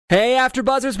Hey,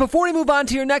 AfterBuzzers, before we move on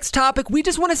to your next topic, we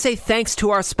just want to say thanks to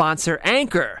our sponsor,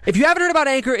 Anchor. If you haven't heard about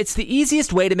Anchor, it's the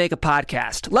easiest way to make a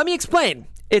podcast. Let me explain.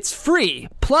 It's free.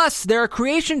 Plus, there are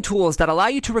creation tools that allow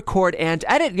you to record and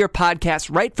edit your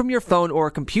podcast right from your phone or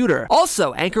computer.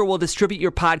 Also, Anchor will distribute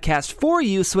your podcast for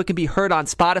you so it can be heard on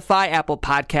Spotify, Apple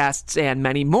Podcasts, and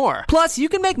many more. Plus, you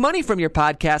can make money from your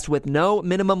podcast with no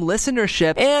minimum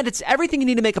listenership, and it's everything you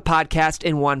need to make a podcast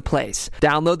in one place.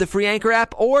 Download the free Anchor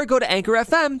app or go to Anchor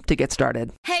FM to get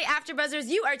started. Hey, AfterBuzzers,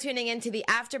 you are tuning into the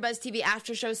AfterBuzz TV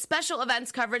After Show special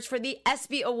events coverage for the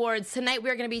ESPY Awards. Tonight,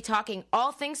 we're going to be talking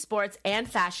all things sports and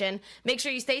fashion. Make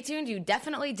sure you stay tuned. You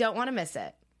definitely don't want to miss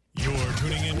it. You're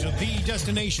tuning into the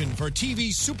destination for TV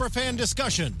superfan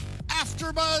discussion,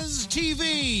 AfterBuzz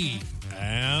TV.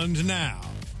 And now,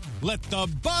 let the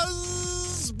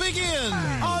buzz begin.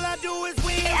 All I do is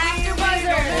win. Hey, AfterBuzzers,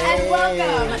 and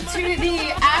welcome to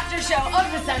the after show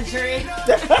of the century.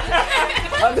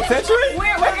 Of the century?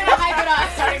 We're going to hype it up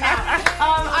starting now.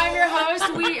 I'm your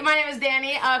host. My name is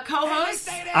Danny. Co-host.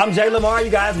 I'm Jay Lamar. You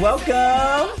guys,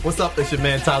 welcome. What's up? It's your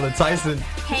man Tyler Tyson.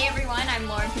 Hey everyone, I'm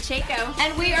Lauren Pacheco.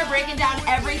 And we are breaking down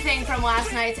everything from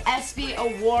last night's ESPY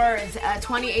Awards,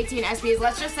 2018 ESPYs.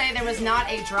 Let's just say there was not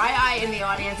a dry eye in the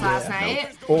audience last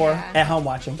night. Or at home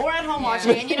watching. Or at home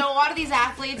watching. And, a lot of these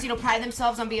athletes, pride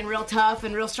themselves on being real tough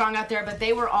and real strong out there, but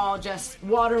they were all just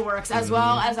waterworks, as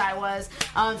well as I was.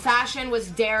 Fashion was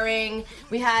daring.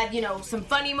 We had, some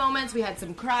funny moments. We had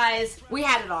some cries. We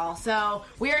had it all. So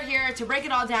we are here to break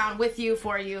it all down with you,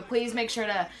 for you. Please make sure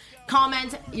to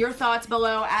comment your thoughts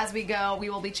below as we go. We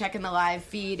will be checking the live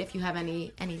feed if you have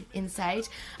any insight.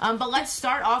 But let's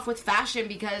start off with fashion,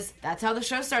 because that's how the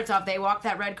show starts off. They walk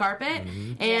that red carpet,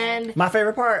 and My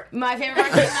favorite part. my favorite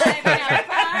part of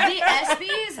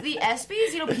the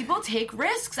ESPYs, people take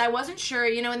risks. I wasn't sure,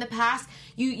 in the past,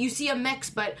 you see a mix,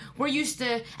 but we're used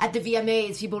to, at the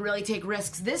VMAs, people really take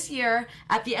risks. This year,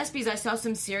 at the ESPYs, I saw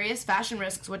some serious fashion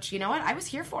risks, which, I was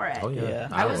here for it. Oh, yeah.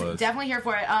 I was definitely here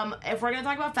for it. If we're going to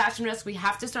talk about fashion risks, we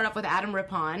have to start off with Adam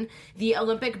Rippon, the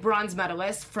Olympic bronze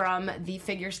medalist from the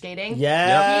figure skating.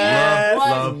 Yes. He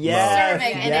was Yes.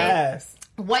 serving in Yes.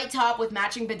 a white top with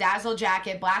matching bedazzled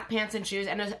jacket, black pants and shoes,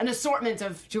 and an assortment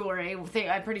of jewelry.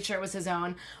 I'm pretty sure it was his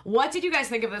own. What did you guys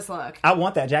think of this look? I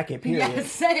want that jacket, period. Yeah,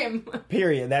 same.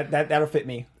 Period. That'll fit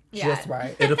me. Yeah. Just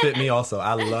right. It'll fit me also.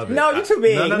 I love it. No, you're too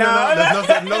big.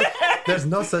 No. There's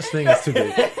no such thing as too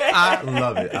big. I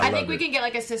love it. I think we can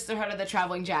get a sisterhood of the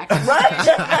traveling jackets. Right.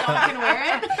 Everyone can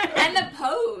wear it. And the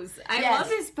pose. I Yes. love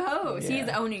his pose. Yeah. He's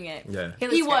owning it. Yeah.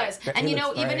 He was. And, He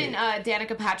looks even great. in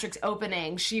Danica Patrick's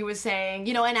opening, she was saying,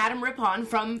 and Adam Rippon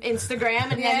from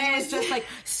Instagram, and then he was just,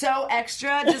 so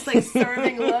extra, just,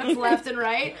 serving looks left and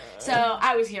right. So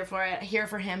I was here for it. Here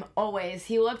for him, always.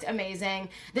 He looked amazing.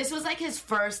 This was, his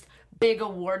first big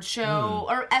award show,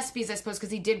 or ESPYs, I suppose,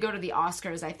 because he did go to the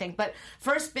Oscars, I think. But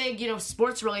first big,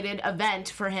 sports-related event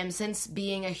for him since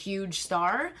being a huge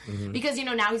star. Because,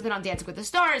 now he's been on Dancing with the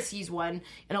Stars. He's won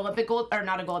an Olympic gold, or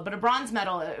not a gold, but a bronze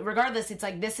medal. Regardless,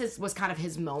 it's was kind of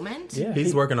his moment. Yeah.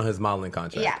 He's working on his modeling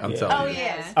contract. Yeah. I'm telling you. He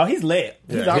is. Oh, he's lit.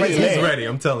 He's Yeah, already lit. he's ready.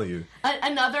 I'm telling you.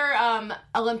 Another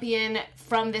Olympian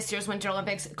from this year's Winter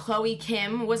Olympics, Chloe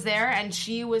Kim, was there, and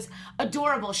she was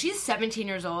adorable. She's 17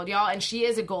 years old, y'all, and she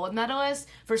is a gold medalist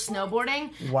for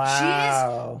snowboarding. Wow. She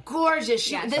is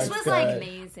gorgeous. Yeah, this that's was good.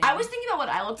 Amazing. I was thinking about what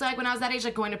I looked like when I was that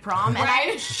age, going to prom, and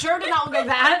I sure did not look like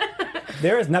that.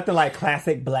 There is nothing like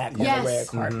classic black on Yes. the red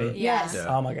carpet. Yes. Yeah.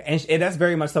 Oh my god. And that's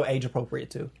very much so age appropriate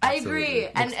too. I agree.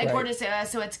 And Looks great. according to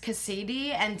so it's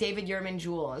Cassidy and David Yurman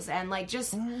Jules. And I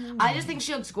just think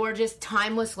she looks gorgeous.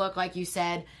 Timeless look, like you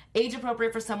said. Age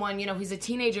appropriate for someone, who's a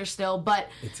teenager still, but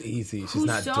It's easy. She's who's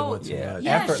not so- doing too Yeah. much.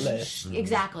 yeah, Effortless.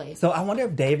 Exactly. So I wonder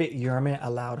if David Yurman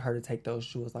allowed her to take those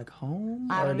jewels home,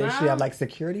 I or don't did she know. have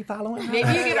security following her? Maybe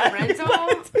you get a rental.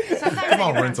 Sometimes Come I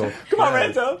on, get a rental. Come on,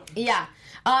 Rento. Yeah.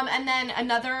 And then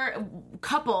another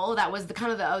couple that was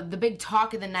the big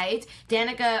talk of the night,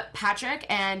 Danica Patrick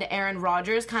and Aaron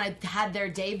Rodgers kind of had their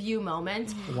debut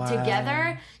moment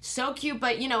together. So cute,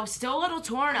 but, still a little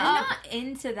torn I'm up. not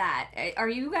into that. Are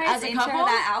you guys As a into couple?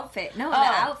 that outfit? No, the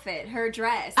outfit, her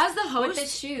dress. As the With host? the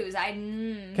shoes.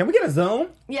 Can we get a zoom?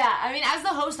 Yeah, as the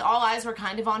host, all eyes were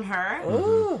kind of on her.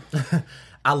 Ooh.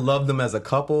 I love them as a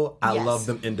couple. I Yes. love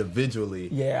them individually.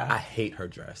 Yeah. I hate her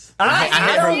dress. I hate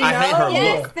her. don't I hate her know.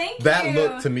 Yes, look. thank That you.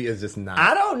 look to me is just not.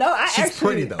 I don't know. She's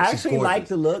pretty, though. I She's actually like gorgeous.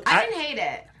 the look. I didn't hate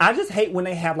it. I just hate when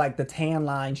they have the tan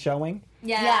line showing.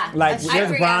 Yeah. Like That's there's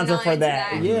true. bronzer for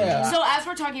that. Yeah. So as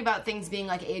we're talking about things being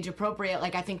age appropriate,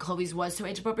 I think Chloe's was so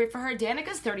age appropriate for her.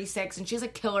 Danica's 36 and she has a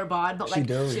killer bod, but She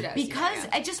does. She does. because Yeah.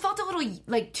 I just felt a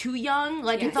little too young.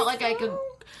 It felt like I could.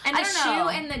 And I the don't know.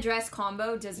 shoe and the dress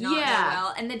combo does not Yeah. go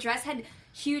well. And the dress had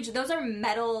huge, those are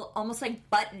metal, almost like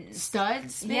buttons.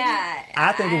 Studs, maybe? Yeah.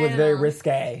 I think it was don't very know.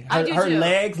 risque. I do Her too.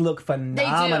 legs look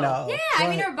phenomenal. Yeah, I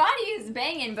mean, her body is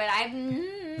banging, but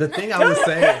The thing I was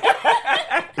saying,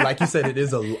 like you said, it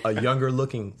is a younger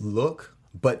looking look,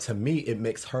 but to me, it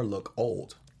makes her look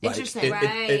old. Like, Interesting. It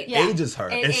Right. Yeah. ages her,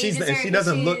 It and ages and her, she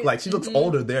doesn't look like she Mm-hmm. looks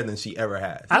older there than she ever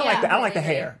has. I like Yeah. I like the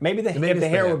hair. Maybe Maybe if the it's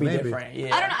hair the would be hair, maybe. different.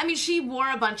 Yeah. I don't know. I mean, she wore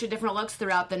a bunch of different looks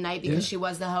throughout the night because she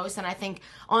was the host, and I think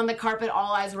on the carpet,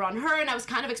 all eyes were on her. And I was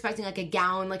kind of expecting like a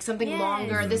gown, like something Yes.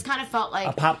 longer. This kind of felt like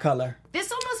A pop color.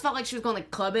 this almost felt like she was going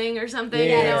like clubbing or something.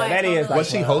 Yeah, you know, I that is totally- like What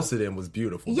she well. hosted in was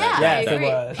beautiful. Yeah, Yes, I it agree.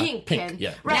 was. Pink, and,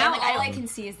 yeah. right. now like, all I can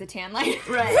see is the tan line.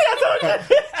 right.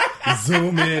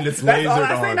 Zoom in, it's That's all lasered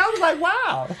I seen. on. I was like,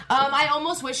 wow. I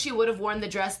almost wish she would have worn the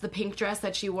dress, the pink dress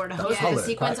that she wore to host Yeah. the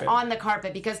sequence Carpet. on the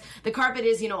carpet, because the carpet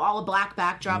is, all a black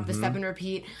backdrop, the step and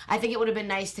repeat. I think it would have been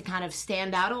nice to kind of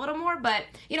stand out a little more, but,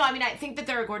 I mean, I think that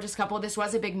they're a gorgeous couple. This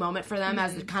was a big moment for them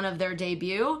as kind of their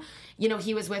debut.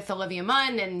 He was with Olivia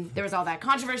Munn, and there was all that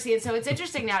controversy, and so it's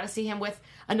interesting now to see him with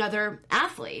another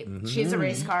athlete. She's a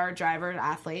race car driver,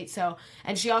 athlete,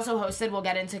 and she also hosted. We'll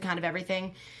get into kind of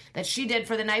everything that she did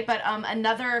for the night, but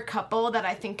another couple that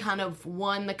I think kind of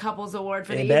won the couples award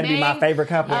for the It evening. better be my favorite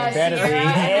couple. It better be. Sierra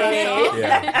and Russell.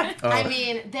 Yeah. I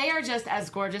mean, they are just as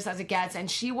gorgeous as it gets, and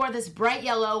she wore this bright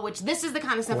yellow, which this is the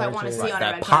kind of stuff I want to Gorgeous. see Right, on a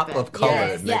that red pop carpet. of color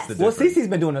Yes, makes yes. the Well, difference. Cece's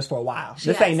been doing this for a while.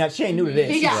 This has. ain't nothing. She ain't new to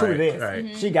this. She's Yeah. true to Right, this.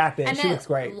 right. She got this. And She the looks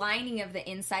great. lining of the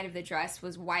inside of the dress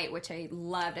was white, which I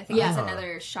loved. I think Yeah. there's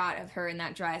another shot of her in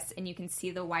that dress, and you can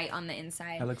see the white on the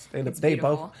inside. It looks, It's they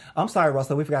beautiful. both. I'm sorry,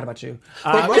 Russell. We forgot about you.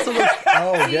 But Russell looks,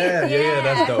 oh yeah,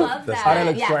 that's I dope. love That's that. Oh, they dope.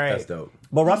 look Yeah. great. That's dope.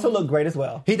 But Russell looked great as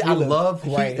well. I looked love.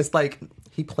 great. It's like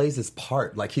he plays his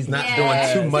part. Like he's not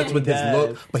Yes, doing too much with he his does.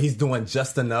 look, but he's doing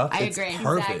just enough. I It's agree.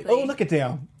 perfect. Exactly. Oh, look at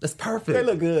them. It's perfect. They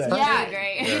look good. Yeah,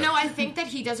 great. I think that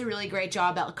he does a really great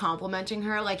job at complimenting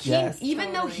her. Like, Yes.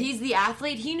 even though Totally. he's the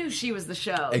athlete, he knew she was the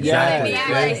show. Exactly. Yeah.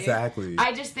 Like, Exactly.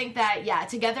 I just think that,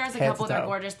 together as a Head couple, to they're toe.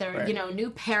 gorgeous. They're, Right. new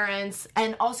parents,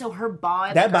 and also her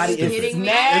bod. That like, are body you is kidding me?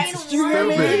 snatched. You hear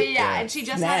me? Yeah, and she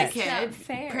just had a Snatched. kid Not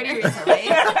fair. pretty recently.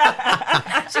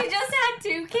 She just had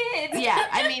 2 kids. Yeah,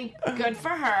 I mean, good for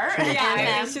her. Yeah, and I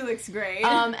them. think she looks great.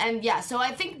 And yeah, so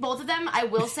I think both of them, I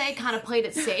will say, kind of played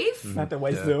it safe. Not the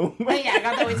way Yeah. soon. But yeah, I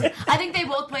got that way too. I think they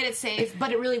both played it safe,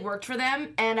 but it really worked for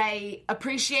them. And I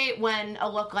appreciate when a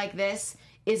look like this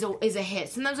is a hit.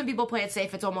 Sometimes when people play it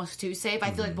safe, it's almost too safe. I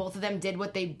feel like both of them did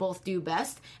what they both do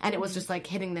best, and it was just like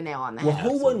hitting the nail on the Well, head.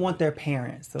 who wouldn't want their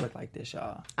parents to look like this,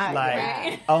 y'all? Like,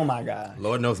 agree. oh my God.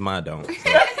 Lord knows mine don't.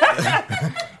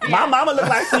 My mama looked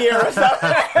like Sierra. So.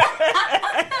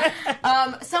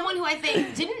 Someone who I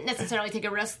think didn't necessarily take a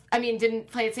risk,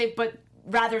 didn't play it safe, but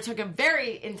rather took a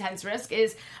very intense risk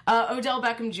is Odell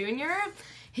Beckham Jr.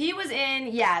 He was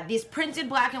in, these printed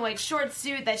black and white short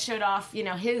suit that showed off,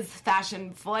 his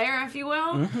fashion flair, if you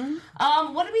will.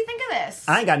 Mm-hmm. What did we think of this?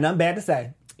 I ain't got nothing bad to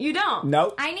say. You don't?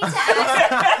 Nope. I need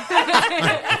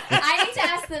to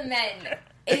ask the men.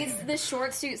 Is the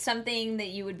short suit something that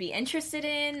you would be interested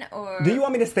in, or Do you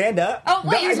want me to stand up? Oh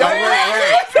wait, you're Don't-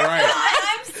 right.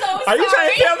 I'm so sorry. Are you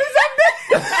trying to tell me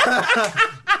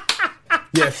something?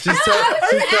 Yes, she's I was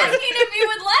trying. just asking if you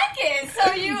would like it.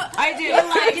 So you, I do.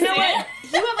 like You know it. what?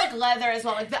 You have like leather as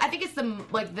well. Like I think it's the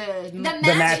The The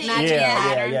match, matching,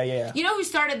 yeah. You know who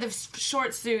started the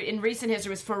short suit in recent history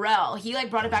was Pharrell. He like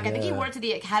brought it back. I think he Yeah. wore it to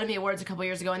the Academy Awards a couple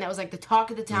years ago, and that was like the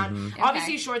talk of the town.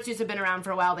 Obviously, short suits have been around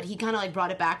for a while, but he kind of like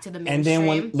brought it back to the And mainstream. then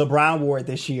when LeBron wore it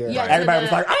this year, Yeah, to everybody the-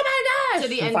 was like, oh my gosh! to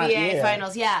the And NBA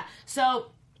finals. Yeah. So,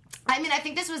 I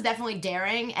think this was definitely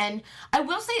daring, and I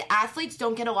will say athletes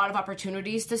don't get a lot of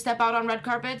opportunities to step out on red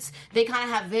carpets. They kind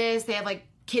of have this. They have like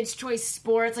Kids' Choice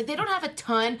Sports. Like they don't have a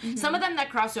ton. Some of them that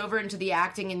cross over into the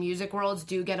acting and music worlds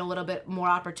do get a little bit more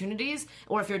opportunities,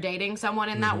 or if you're dating someone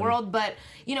in that world. But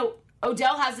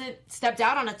Odell hasn't stepped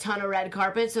out on a ton of red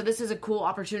carpet, so this is a cool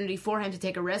opportunity for him to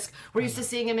take a risk. We're used to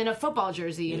seeing him in a football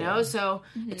jersey, so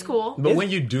it's cool. But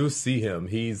when you do see him,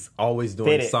 he's always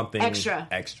doing Fitted. something Extra.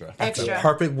 That's Extra. the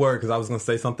perfect word, because I was going to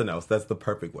say something else. That's the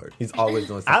perfect word. He's always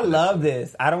doing something I love extra.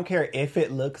 this. I don't care if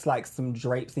it looks like some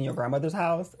drapes in your grandmother's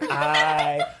house.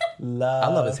 I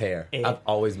love his hair. it. I've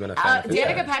always been a fan of his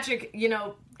Danica hair. Patrick,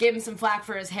 gave him some flack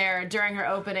for his hair during her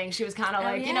opening. She was kind of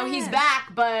like, yeah. he's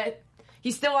back, but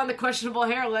he's still on the questionable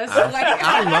hair list. I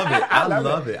love it. I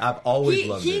love it. I've always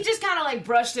loved he it. just kind of like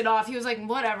brushed it off. He was like,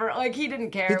 whatever. Like he didn't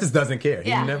care. He just doesn't care.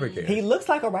 Yeah. He never cares. He looks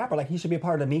like a rapper. Like he should be a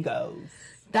part of Migos.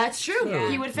 That's true. Yeah.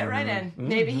 He would fit right in.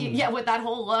 Maybe with that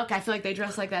whole look, I feel like they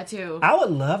dress like that too. I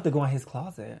would love to go in his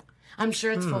closet. I'm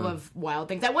sure it's full of wild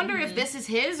things. I wonder if this is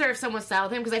his or if someone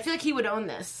styled him, because I feel like he would own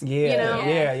this. Yeah, you know?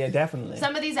 yeah, definitely.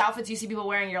 Some of these outfits you see people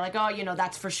wearing, you're like, oh, you know,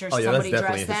 that's for sure yeah, somebody that's definitely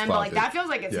dressed his them. But like closet. that feels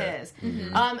like it's Yeah.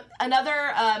 his. Another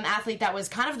athlete that was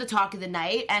kind of the talk of the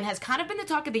night and has kind of been the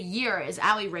talk of the year is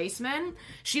Allie Raceman.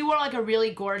 She wore like a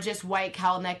really gorgeous white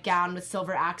cowl neck gown with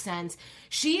silver accents.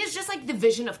 She is just like the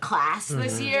vision of class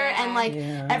this year, and like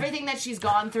everything that she's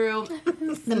gone through,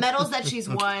 the medals that she's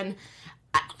won.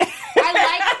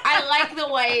 I like the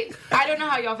white. I don't know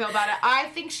how y'all feel about it. I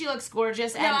think she looks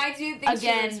gorgeous. No, I do think she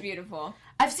looks beautiful.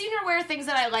 I've seen her wear things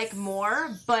that I like more,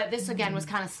 but this again was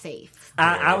kind of safe.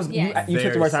 I was Yes. you took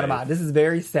Very the words out of safe. mine. This is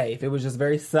very safe. It was just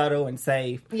very subtle and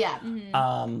safe. Yeah.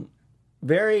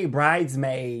 Very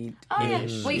bridesmaid. Oh yeah.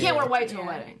 Well, you can't wear white to a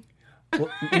wedding. Well,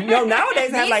 no,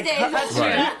 nowadays they have These like days, that's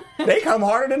Right. they come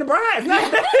harder than the brides.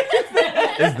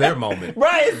 It's their moment.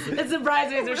 Right. It's the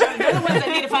bridesmaids are showing. They're the ones that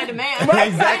need to find a man.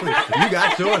 Exactly. You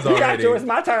got yours You got already. yours.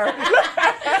 My turn.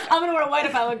 I'm gonna wear white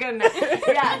if I look good in it.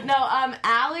 Yeah, no,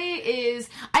 Allie is,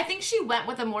 I think she went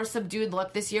with a more subdued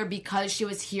look this year because she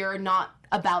was here not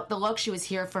about the look. She was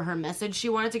here for her message she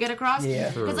wanted to get across. Yeah.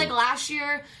 Because like last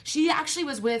year, she actually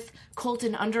was with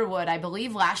Colton Underwood, I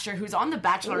believe last year, who's on The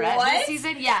Bachelorette What? this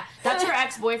season. Yeah, that's her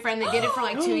ex-boyfriend. They did it for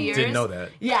like 2 years. Didn't know that.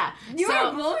 Yeah. You so,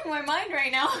 are blowing my mind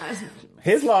right now.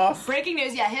 His loss. breaking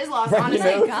news, yeah, his loss, Breaking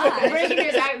honestly. news. God. Breaking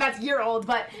news, that's year old.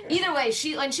 But either way,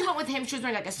 when she went with him, she was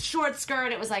wearing like a short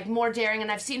skirt. It was like more daring. And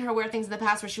I've seen her wear things in the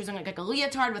past where she was wearing like a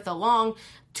leotard with a long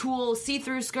tulle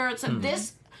see-through skirt. So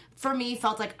this, for me,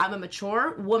 felt like I'm a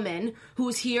mature woman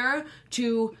who's here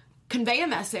to convey a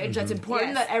message that's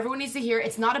important Yes. that everyone needs to hear.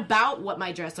 It's not about what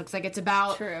my dress looks like. It's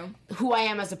about True. who I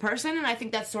am as a person. And I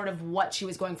think that's sort of what she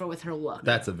was going for with her look.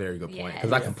 That's a very good point. Yeah.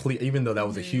 Because even though that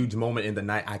was a huge moment in the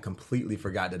night, I completely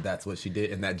forgot that that's what she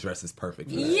did, and that dress is perfect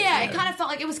for that. Yeah, it kind of felt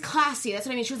like it was classy. That's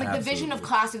what I mean. She was like the vision of Absolutely.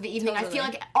 class of the evening. I feel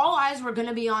Totally. like all eyes were going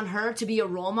to be on her to be a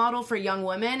role model for young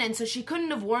women, and so she couldn't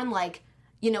have worn like,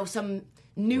 you know, some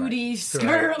nudie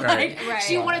skirt. Right. Like Right.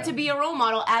 she wanted to be a role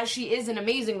model, as she is an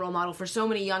amazing role model for so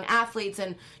many young athletes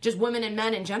and just women and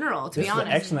men in general. To This be is an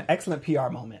honest, excellent PR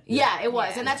moment. yeah, it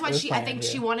was, Yeah. and that's why It was I planned, think yeah.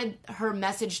 she wanted her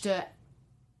message to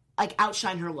like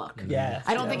outshine her look. Yes.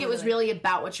 I don't think it was really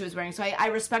about what she was wearing. So I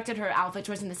respected her outfit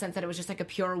choice in the sense that it was just like a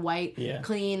pure white, Yeah.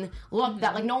 clean look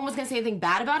that like no one was going to say anything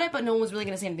bad about it, but no one was really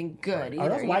going to say anything good either. Are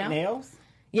those you white know? nails?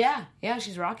 Yeah,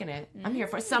 she's rocking it. I'm here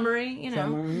for it. Summary, you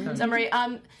know. Summary.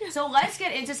 So let's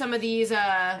get into some of these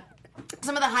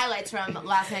some of the highlights from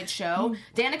last night's show.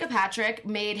 Danica Patrick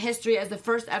made history as the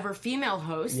first ever female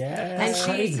host. Yes.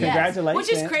 Yes. Congratulations.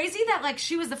 Which is crazy that like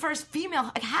she was the first female.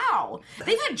 Like how?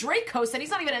 They've had Drake host and he's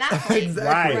not even an athlete.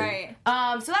 Exactly. Right.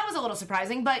 So that was a little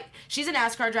surprising, but she's a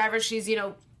NASCAR driver. She's, you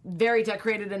know, very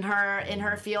decorated in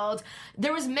her field.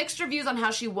 There was mixed reviews on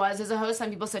how she was as a host. Some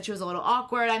people said she was a little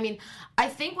awkward. I mean, I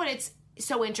think what it's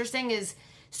so interesting is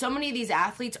so many of these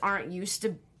athletes aren't used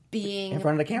to being In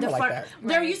front of the camera like that.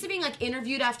 They're Right. used to being like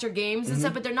interviewed after games and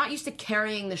stuff, but they're not used to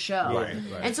carrying the show. Right.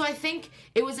 And so I think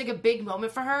it was like a big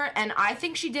moment for her, and I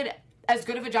think she did as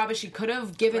good of a job as she could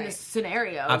have given Right. this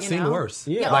scenario. I've you seen know? worse.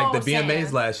 Yeah. Like Oh, the VMAs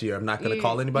same. last year. I'm not going to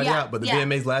call anybody Yeah, out, but the yeah.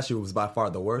 VMAs last year was by far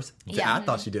the worst. Yeah. I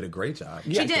thought she did a great job.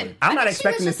 She did. I'm I not think she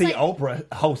expecting to was see just, like-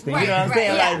 Oprah hosting. Right, You know what I'm right,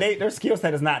 saying? yeah. Like their skill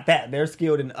set is not that. They're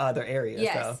skilled in other areas.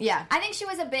 Yes. So. Yeah. I think she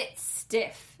was a bit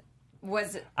stiff.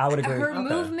 I would agree. Her Okay.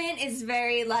 movement is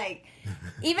very like,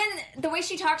 even the way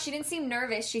she talked, she didn't seem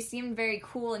nervous. She seemed very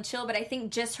cool and chill. But I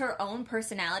think just her own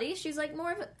personality, she's like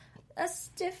more of a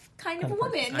stiff kind of a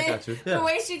woman. I got you. Yeah. The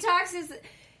way she talks is,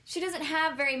 she doesn't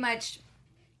have very much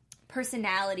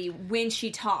personality when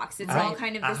she talks. It's all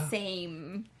kind of the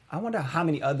same. I wonder how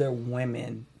many other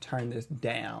women turn this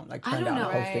down. Like I turn don't down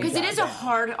know, the hosting because it job is a down.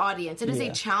 hard audience. It is Yeah.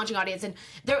 a challenging audience, and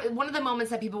one of the moments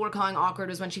that people were calling awkward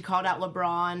was when she called out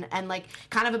LeBron and like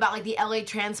kind of about like the LA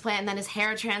transplant and then his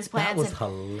hair transplants. That was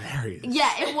and, hilarious.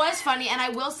 yeah, it was funny, and I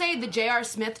will say the J.R.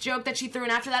 Smith joke that she threw in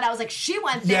after that, I was like, she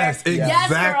went there. Yes, Yes,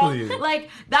 exactly. girl. Like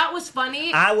that was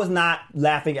funny. I was not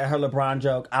laughing at her LeBron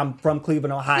joke. I'm from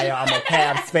Cleveland, Ohio. I'm a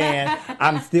Cavs fan.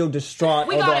 I'm still distraught.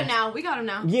 we got him now. We got him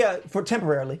now. Yeah, for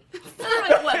temporarily. For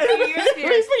like, what, 2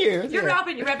 years? For years, You're yeah.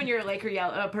 repping your Laker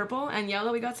yellow, purple and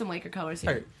yellow. We got some Laker colors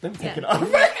here. Let me take Yeah. it off.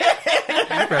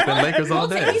 Prepping Lakers all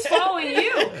day. He's following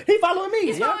you. He following me.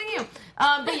 He's following you.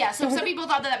 But yeah, so some people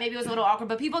thought that maybe was a little awkward,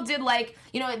 but people did like,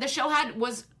 you know, the show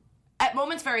was at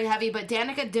moments very heavy, but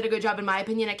Danica did a good job, in my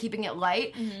opinion, at keeping it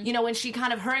light. You know, when she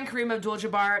kind of, her and Kareem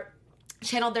Abdul-Jabbar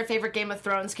channeled their favorite Game of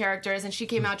Thrones characters, and she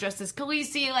came out dressed as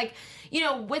Khaleesi. Like, you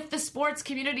know, with the sports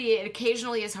community, it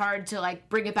occasionally is hard to like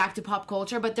bring it back to pop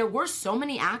culture, but there were so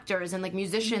many actors and like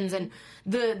musicians, and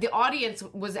the audience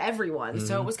was everyone.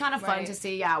 So it was kind of fun to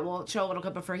see. Yeah, we'll show a little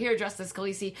clip of her here dressed as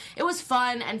Khaleesi. It was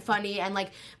fun and funny and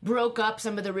like broke up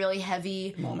some of the really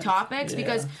heavy topics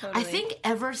because I think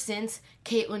ever since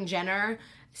Caitlyn Jenner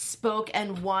spoke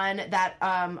and won that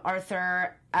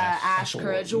Arthur Ashe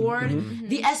Courage Award,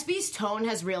 the ESPY's tone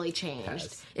has really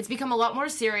changed. It's become a lot more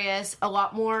serious, a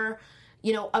lot more,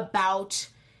 you know, about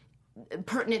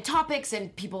pertinent topics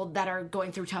and people that are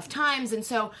going through tough times. And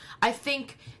so I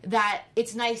think that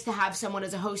it's nice to have someone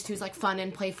as a host who's like fun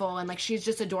and playful, and like she's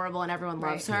just adorable and everyone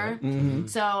loves her.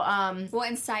 So well,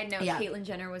 and side note, Caitlyn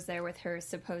Jenner was there with her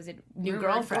supposed new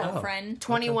girlfriend,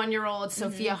 21-year-old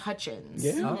Sophia Hutchins.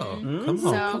 Come on,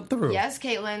 come through. Yes,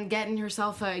 Caitlyn getting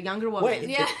herself a younger woman.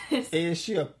 Wait, is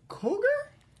she a cougar?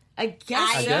 I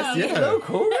guess so. Yeah.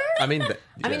 Cougar? I mean,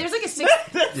 there's like a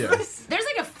there's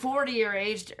like a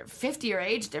 50-year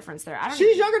age difference there. I don't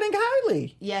She's younger than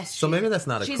Kylie. Yes. So maybe that's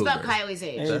not a She's cougar. about Kylie's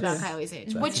age. She's about Kylie's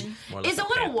age, which more like is a a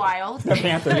little panther. wild. The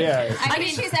Panther, yeah. I mean,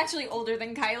 she's actually older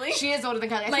than Kylie. She is older than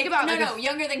Kylie. I like, think about no,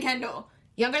 younger than Kendall.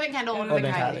 younger than Kendall, older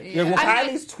than Kylie. Yeah, well, I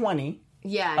mean, Kylie's 20.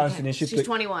 Yeah, Oh, so then she's she's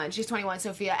 21. She's 21,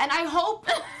 Sophia, and I hope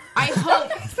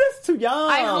That's too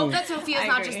young. I hope that Sophia's I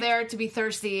not agree. just there to be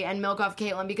thirsty and milk off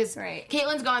Caitlyn, because Right.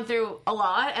 Caitlyn's gone through a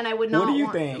lot, and I would not. What do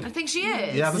you think? I think she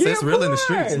is. Yeah, but Yeah, it's real in the of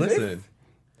streets. course. Listen.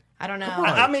 I don't know.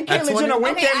 I mean, At Caitlyn 20 Jenner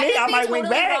winked at me. I could might be wink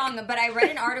totally back. wrong, but I read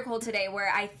an article today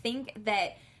where I think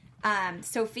that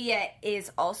Sophia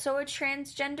is also a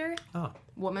transgender. Oh,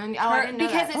 Woman. Oh, I didn't know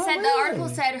because that. it said the really? article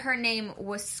said her name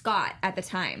was Scott at the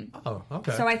time. oh,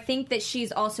 okay. So I think that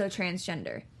she's also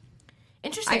transgender.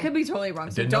 Interesting. I could be totally wrong,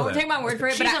 so didn't know don't that. take my word for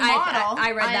it. She's but a model.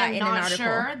 I read that am in an not article.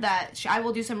 sure that I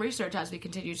will do some research as we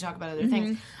continue to talk about other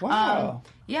things. Wow.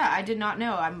 Yeah, I did not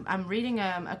know. I'm reading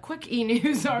a quick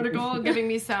e-news article giving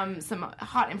me some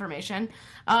hot information.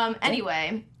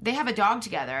 Anyway, they have a dog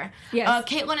together. Yes.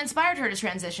 Caitlyn inspired her to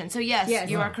transition. So yes.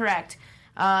 You Yeah. are correct.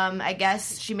 I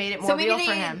guess she made it more So maybe real they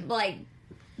for him. like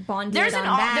bonded There's on an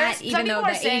that, some even people though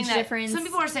are the saying age that difference. some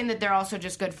people are saying that they're also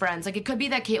just good friends. Like it could be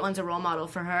that Caitlyn's a role model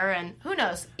for her, and who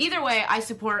knows? Either way, I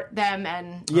support them,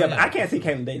 and Yeah, but I can't see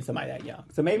Caitlyn dating somebody that young.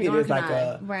 So maybe it Nor is can like I.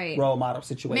 a Right. role model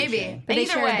situation. maybe. But they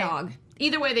either share a way, dog.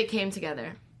 Either way, they came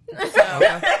together. So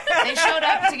they showed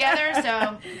up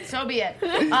together, so be it.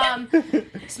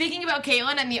 Speaking about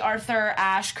Caitlyn and the Arthur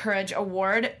Ashe Courage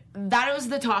Award, that was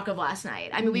the talk of last night.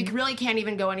 I mean, we really can't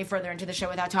even go any further into the show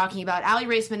without talking about Allie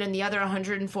Raceman and the other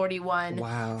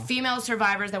 141 female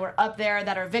survivors that were up there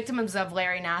that are victims of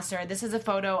Larry Nassar. This is a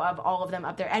photo of all of them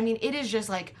up there. I mean, it is just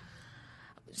like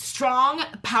strong,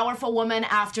 powerful woman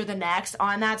after the next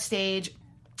on that stage.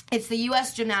 It's the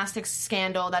U.S. gymnastics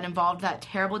scandal that involved that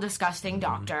terrible, disgusting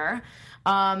doctor.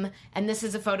 And this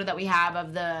is a photo that we have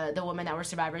of the women that were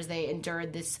survivors. They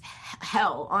endured this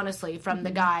hell, honestly, from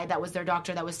the guy that was their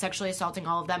doctor that was sexually assaulting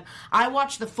all of them. I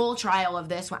watched the full trial of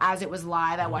this as it was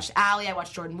live. I watched Allie, I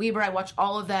watched Jordan Weber, I watched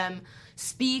all of them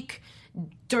speak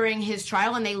during his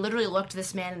trial, and they literally looked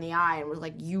this man in the eye and were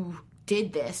like, you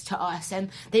did this to us. And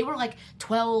they were like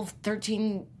 12,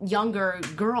 13 younger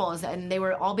girls, and they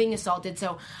were all being assaulted.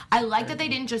 So I like that they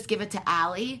didn't just give it to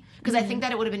Allie, because I think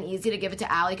that it would have been easy to give it to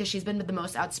Allie because she's been the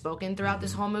most outspoken throughout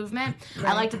this whole movement.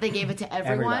 I like that they gave it to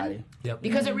everyone. Everybody. Yep.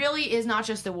 Because it really is not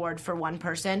just an award for one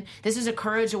person. This is a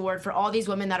courage award for all these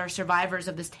women that are survivors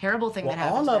of this terrible thing that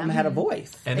happened All to of them had a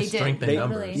voice. and They it's did. strength in They-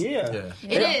 numbers. Yeah. It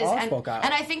They is, all and, spoke out.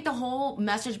 and I think the whole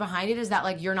message behind it is that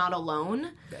like you're not alone,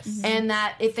 and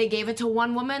that if they gave it to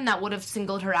one woman, that would have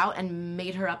singled her out and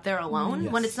made her up there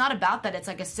alone. When it's not about that, it's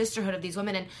like a sisterhood of these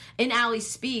women. And in Allie's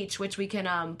speech, which we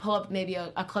can pull up maybe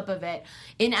a clip of it,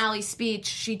 in Allie's speech,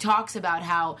 she talks about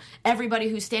how everybody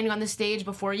who's standing on the stage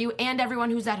before you and everyone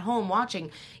who's at home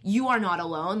watching, you are not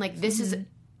alone. Like this is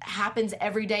happens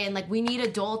every day, and like we need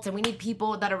adults and we need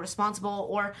people that are responsible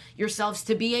or yourselves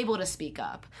to be able to speak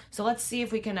up. So let's see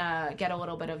if we can get a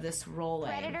little bit of this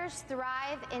rolling. Predators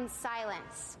thrive in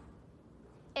silence.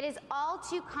 It is all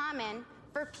too common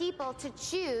for people to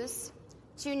choose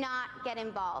to not get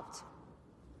involved.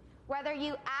 Whether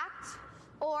you act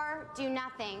or do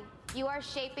nothing, you are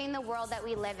shaping the world that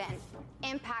we live in,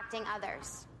 impacting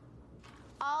others.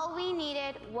 All we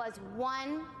needed was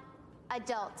one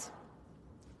adult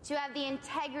to have the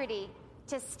integrity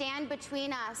to stand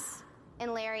between us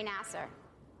and Larry Nassar.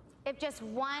 If just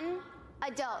one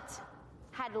adult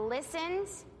had listened,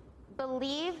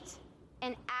 believed,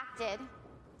 and acted,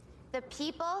 the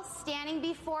people standing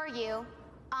before you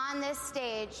on this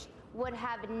stage would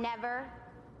have never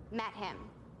met him.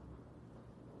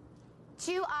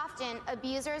 Too often,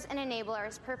 abusers and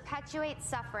enablers perpetuate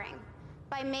suffering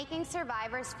by making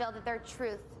survivors feel that their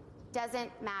truth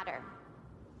doesn't matter.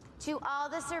 To all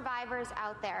the survivors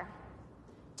out there,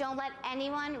 don't let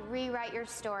anyone rewrite your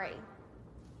story.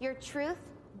 Your truth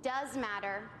does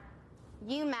matter,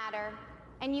 you matter,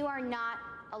 and you are not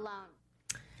alone.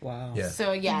 Wow. Yeah.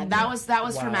 So yeah, that was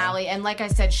from Allie, and like I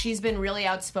said, she's been really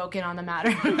outspoken on the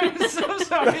matter. So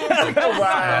sorry.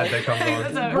 Wow. That comes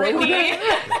on. So, Brittany.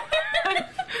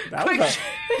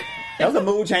 That was a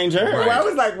mood changer. Right. I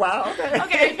was like, wow.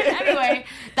 Okay, anyway,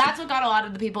 that's what got a lot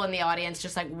of the people in the audience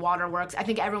just like waterworks. I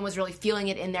think everyone was really feeling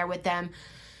it in there with them.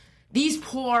 These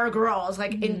poor girls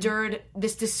endured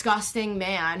this disgusting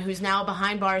man who's now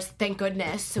behind bars, thank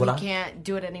goodness, so he can't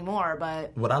do it anymore.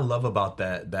 But what I love about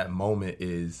that moment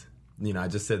is, I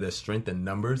just said there's strength in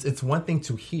numbers. It's one thing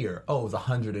to hear, it was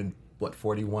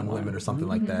 141 women or something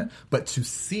like that, but to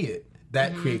see it,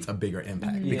 that creates a bigger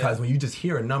impact because when you just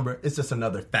hear a number, it's just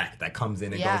another fact that comes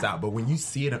in and goes out. But when you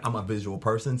see it, I'm a visual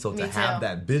person, so to have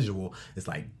that visual, it's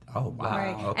like, oh wow.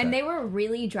 Right. Okay. And they were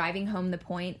really driving home the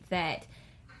point that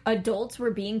adults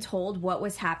were being told what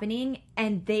was happening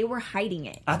and they were hiding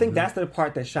it. I think that's the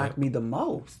part that shocked me the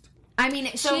most. I mean,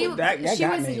 she that was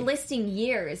got me. listing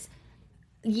years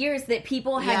that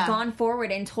people had gone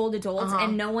forward and told adults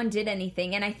and no one did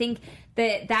anything. And I think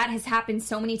that has happened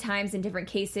so many times in different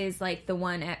cases, like the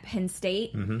one at Penn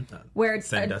State where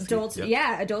adults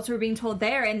adults were being told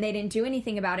there and they didn't do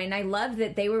anything about it. And I love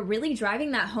that they were really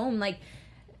driving that home. Like,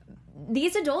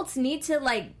 these adults need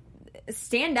to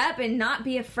stand up and not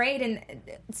be afraid and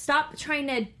stop trying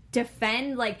to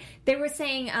defend. Like, they were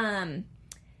saying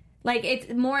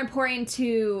it's more important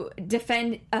to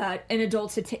defend an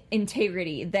adult's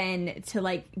integrity than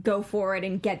to go forward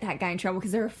and get that guy in trouble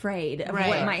because they're afraid of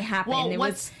what might happen.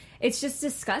 Well, it's just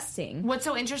disgusting. What's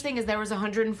so interesting is there was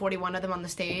 141 of them on the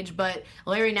stage, but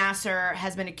Larry Nassar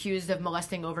has been accused of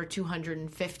molesting over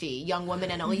 250 young women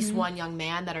and at least one young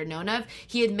man that are known of.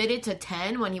 He admitted to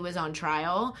 10 when he was on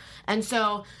trial. And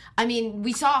so, I mean,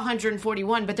 we saw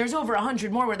 141, but there's over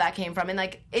 100 more where that came from. And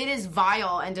it is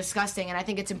vile and disgusting. And I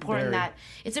think it's important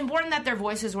that their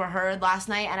voices were heard last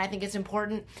night. And I think it's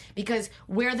important because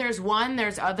where there's one,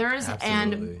 there's others.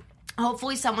 Absolutely. And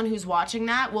hopefully someone who's watching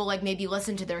that will maybe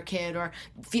listen to their kid or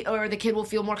the kid will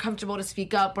feel more comfortable to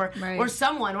speak up or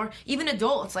someone or even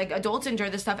adults. Adults endure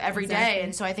this stuff every day.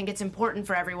 And so I think it's important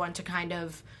for everyone to kind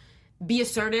of be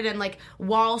asserted. And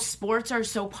while sports are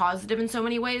so positive in so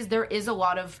many ways, there is a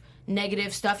lot of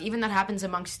negative stuff, even that happens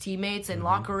amongst teammates and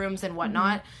locker rooms and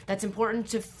whatnot, that's important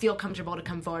to feel comfortable to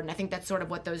come forward. And I think that's sort of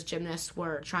what those gymnasts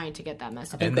were trying to get that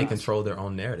message. And they control their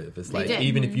own narrative. It's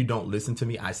even if you don't listen to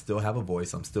me, I still have a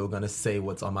voice. I'm still going to say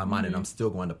what's on my mind and I'm still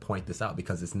going to point this out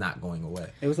because it's not going away.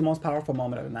 It was the most powerful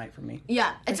moment of the night for me.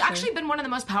 Yeah, it's actually been one of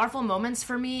the most powerful moments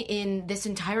for me in this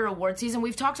entire award season.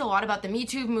 We've talked a lot about the Me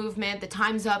Too movement, the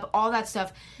Time's Up, all that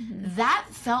stuff. That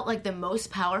felt like the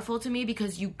most powerful to me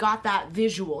because you got that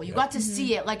visual. You got to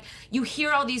see it. You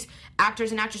hear all these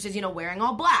actors and actresses, wearing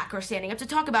all black or standing up to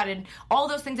talk about it. And all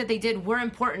those things that they did were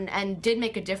important and did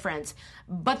make a difference.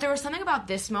 But there was something about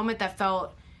this moment that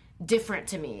felt different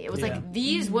to me. It was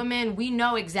these women, we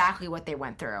know exactly what they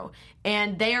went through.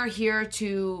 And they are here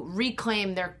to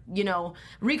reclaim their,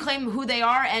 reclaim who they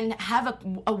are and have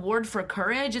an award for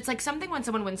courage. It's something when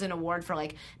someone wins an award for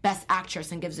Best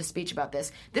Actress and gives a speech about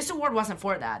this. This award wasn't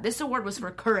for that. This award was for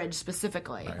courage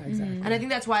specifically. Right, exactly. And I think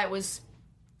that's why it was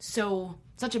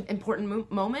such an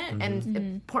important moment and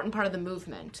important part of the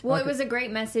movement. Well, it was a great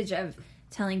message of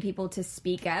telling people to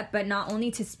speak up, but not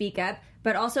only to speak up,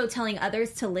 but also telling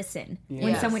others to listen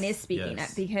when someone is speaking up,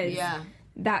 because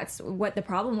that's what the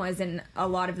problem was in a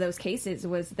lot of those cases,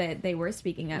 was that they were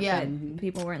speaking up, but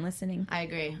people weren't listening. I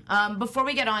agree. Before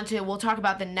we get on to, we'll talk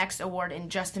about the next award in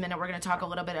just a minute. We're going to talk a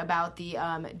little bit about the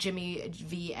Jimmy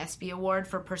V. Espy Award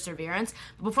for Perseverance.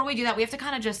 But before we do that, we have to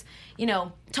kind of just,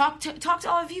 talk to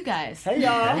all of you guys. Hey,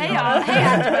 y'all. Hey, y'all. Hey,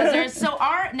 AfterBuzzers. So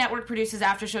our network produces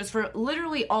after shows for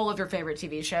literally all of your favorite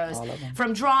TV shows. All of them.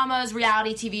 From dramas,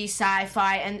 reality TV,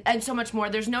 sci-fi, and so much more.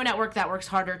 There's no network that works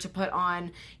harder to put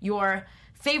on your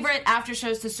favorite after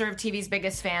shows to serve TV's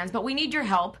biggest fans, but we need your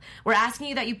help. We're asking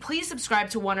you that you please subscribe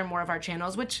to one or more of our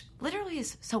channels, which literally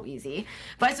is so easy.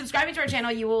 By subscribing to our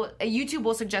channel, YouTube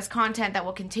will suggest content that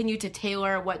will continue to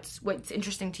tailor what's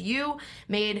interesting to you,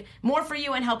 made more for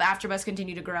you, and help AfterBuzz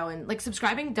continue to grow. And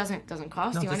subscribing doesn't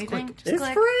cost you anything. Click. Just It's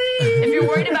click. free. If you're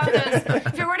worried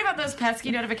about those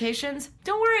pesky notifications,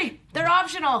 don't worry. They're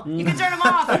optional. You can turn them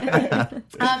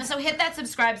off. So hit that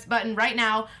subscribe button right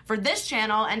now for this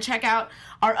channel and check out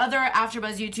our other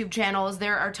AfterBuzz YouTube channels,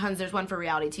 there are tons. There's one for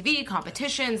reality TV,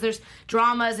 competitions, there's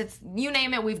dramas. It's you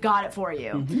name it, we've got it for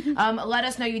you. Let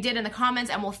us know you did in the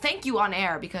comments, and we'll thank you on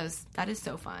air because that is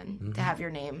so fun to have your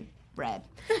name read.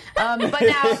 But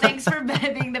now, thanks for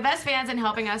being the best fans and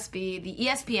helping us be the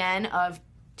ESPN of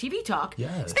TV talk.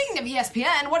 Yes. Speaking of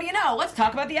ESPN, what do you know? Let's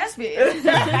talk about the ESPY.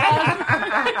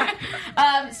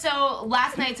 So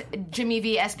last night's Jimmy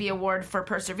V. ESPY Award for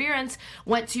Perseverance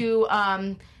went to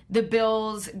the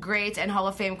Bills' great and Hall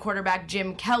of Fame quarterback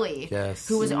Jim Kelly,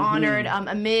 who was honored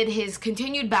amid his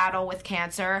continued battle with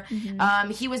cancer.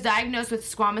 He was diagnosed with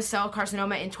squamous cell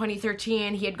carcinoma in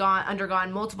 2013. He had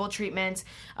undergone multiple treatments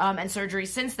and surgeries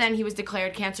since then. He was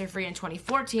declared cancer-free in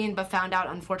 2014, but found out,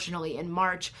 unfortunately, in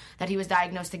March that he was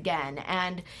diagnosed again.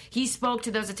 And he spoke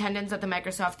to those attendants at the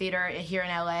Microsoft Theater here in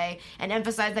LA and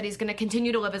emphasized that he's going to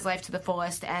continue to live his life to the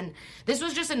fullest. And this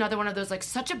was just another one of those, like,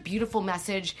 such a beautiful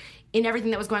message in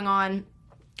everything that was going on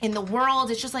in the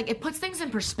world. It's just like, it puts things in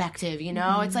perspective, you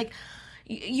know? It's like,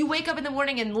 you wake up in the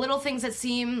morning and little things that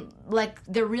seem like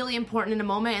they're really important in a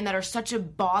moment and that are such a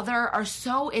bother are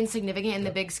so insignificant in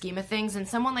the big scheme of things, and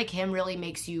someone like him really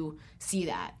makes you see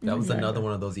that. That was another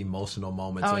one of those emotional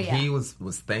moments when he was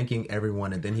thanking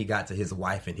everyone, and then he got to his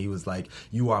wife and he was like,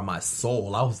 "You are my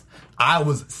soul." I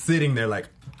was sitting there like,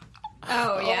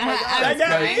 oh yeah,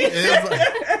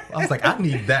 I was like, I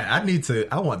need that.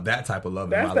 I want that type of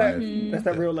love in my life. That's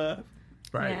that real love.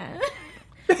 Right. Yeah.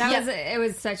 It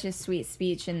was such a sweet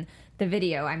speech, and the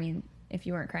video, I mean, if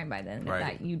you weren't crying by then,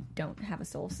 that you don't have a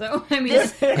soul. So, I mean,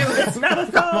 it was not a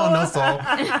soul. Come on, no soul.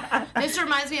 This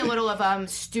reminds me a little of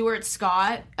Stuart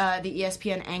Scott, the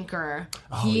ESPN anchor.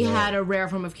 He had a rare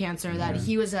form of cancer that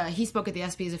he spoke at the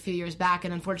ESPYs a few years back,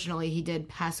 and unfortunately he did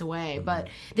pass away. But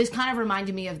this kind of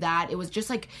reminded me of that. It was just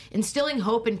like instilling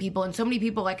hope in people, and so many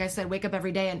people, like I said, wake up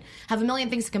every day and have a million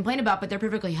things to complain about, but they're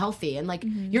perfectly healthy, and like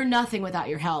you're nothing without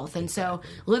your health. And so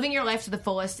living your life to the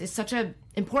fullest is such a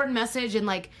important message, and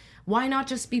like, why not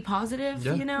just be positive,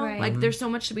 you know? Right. Like, there's so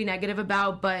much to be negative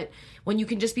about, but when you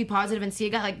can just be positive and see a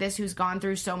guy like this who's gone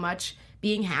through so much,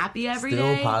 being happy every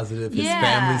day. Still positive. His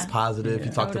family's positive. He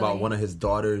talked about one of his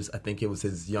daughters, I think it was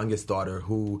his youngest daughter,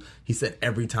 who he said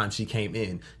every time she came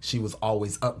in, she was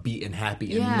always upbeat and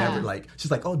happy and never like, she's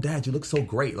like, "Oh, Dad, you look so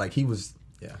great." Like, he was...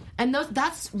 Yeah. And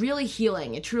that's really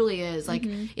healing. It truly is. Like,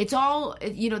 it's all,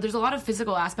 you know, there's a lot of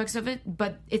physical aspects of it,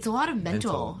 but it's a lot of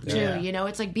mental too. Yeah. You know,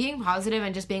 it's like being positive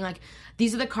and just being like,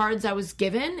 these are the cards I was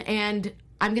given, and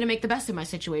I'm going to make the best of my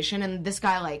situation. And this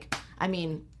guy, like, I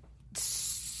mean,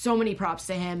 so many props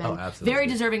to him, and very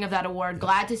deserving of that award.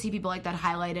 Glad to see people like that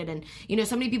highlighted. And, you know,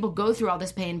 so many people go through all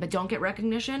this pain but don't get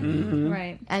recognition.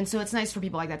 right. And so it's nice for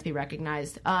people like that to be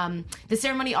recognized. The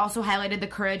ceremony also highlighted the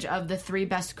courage of the 3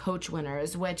 best coach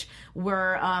winners, which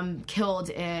were killed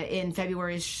in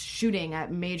February's shooting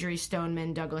at Marjory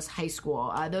Stoneman Douglas High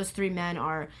School. Those 3 men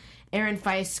are Aaron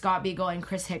Feist, Scott Beagle, and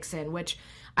Chris Hickson, which,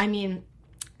 I mean...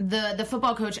 The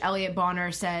football coach, Elliot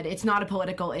Bonner, said it's not a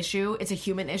political issue. It's a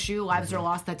human issue. Lives are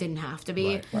lost that didn't have to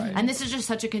be. Right. And this is just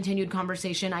such a continued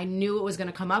conversation. I knew it was going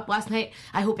to come up last night.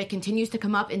 I hope it continues to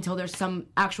come up until there's some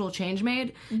actual change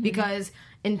made. Because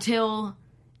until,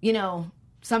 you know,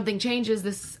 something changes,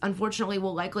 this unfortunately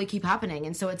will likely keep happening.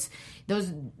 And so it's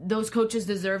those coaches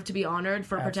deserve to be honored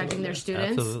for protecting their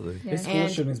students. Absolutely. This school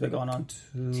shooting's been going on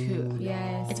too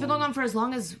long. It's been going on for as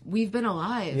long as we've been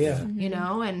alive. Yeah. You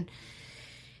know, and...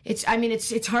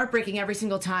 It's heartbreaking every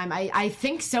single time. I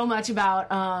think so much about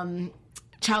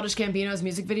Childish Gambino's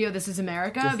music video, This Is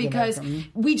America, because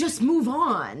we just move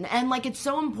on. And, like, it's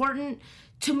so important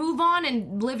to move on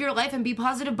and live your life and be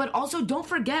positive, but also don't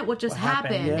forget what just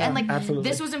happened. Yeah, and, like, absolutely.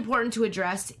 this was important to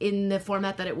address in the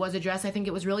format that it was addressed. I think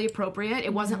it was really appropriate.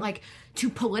 It wasn't, like,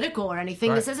 too political or anything.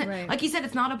 Right. This isn't, like you said,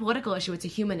 it's not a political issue. It's a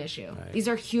human issue. Right. These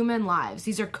are human lives.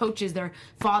 These are coaches, their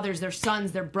fathers, their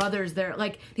sons, their brothers. They're,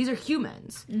 like, these are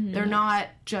humans. They're not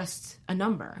just a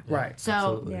number. Right.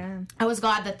 So I was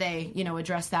glad that they, you know,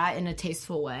 addressed that in a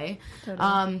tasteful way.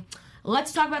 Totally.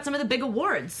 Let's talk about some of the big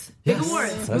awards.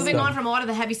 Moving on from a lot of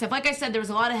the heavy stuff. Like I said, there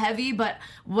was a lot of heavy, but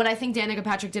what I think Danica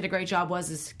Patrick did a great job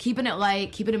is keeping it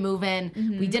light, keeping it moving.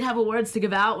 We did have awards to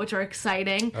give out, which are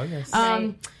exciting. Oh, yes.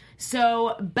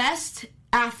 So best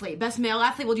athlete, best male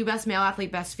athlete, we'll do best male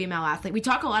athlete, best female athlete. We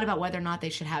talk a lot about whether or not they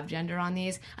should have gender on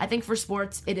these. I think for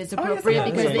sports it is appropriate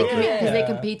because they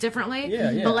compete differently.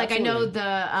 But like absolutely. I know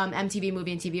the MTV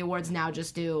Movie and TV Awards now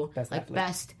just do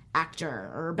best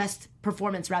actor or best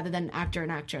performance rather than actor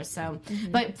and actress. So,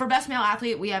 but for best male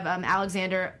athlete, we have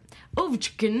Alexander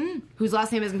Ovechkin, whose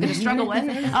last name I'm going to struggle with,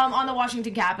 on the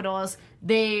Washington Capitals.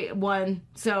 They won,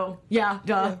 so yeah,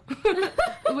 duh.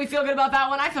 We feel good about that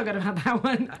one. I feel good about that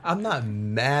one. I'm not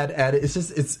mad at it. It's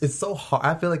just it's so hard.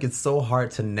 I feel like it's so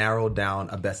hard to narrow down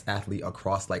a best athlete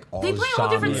across like all They play all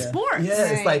genres. different sports. Yeah,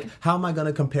 Right. it's like how am I going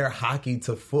to compare hockey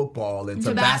to football and to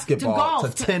To basketball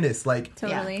golf, to tennis? Like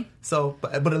Totally. so,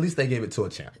 but at least they gave it to a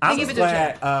champ. I'm give it just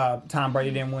to a glad Tom Brady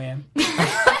didn't win.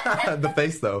 The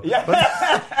face though. Yeah.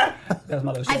 That's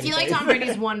my little I feel like Tom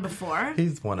Brady's won before.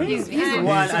 He's one of He's them.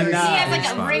 won he enough. has like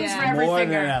He's a fine. rings for every More than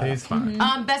finger. enough. He's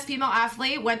fine. Best female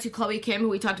athlete went to Chloe Kim, who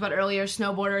we talked about earlier,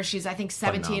 snowboarder. She's, I think,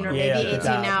 17 or Phenomenal. maybe Yeah, 18 good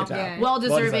job, now. good job. Yeah. Well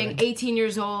deserving. Well-deserving. 18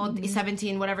 years old,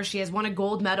 17, whatever she is. Won a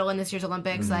gold medal in this year's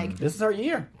Olympics. Like, This is her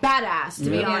year. badass, to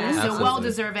be Yeah. honest. So Absolutely. well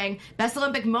deserving. Best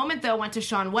Olympic moment, though, went to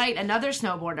Shaun White, another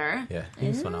snowboarder. Yeah,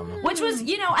 he's phenomenal. Which was,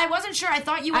 I wasn't sure. I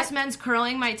thought U.S. men's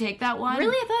curling might take that one.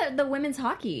 Really, I thought the women's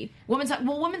hockey. Women's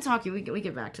hockey, we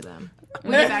get back to them.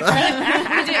 We get back to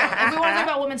them. We do. If we want to talk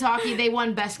about women's hockey, they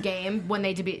won best game when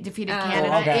they defeated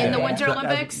Canada okay. in the Winter Yeah.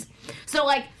 Olympics. So,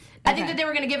 like, I think that they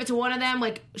were going to give it to one of them.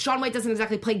 Like, Shaun White doesn't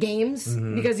exactly play games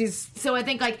because so I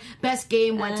think, like, best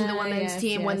game went to the women's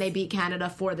team when they beat Canada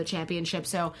for the championship.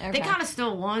 So they kind of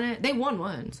still won it. They won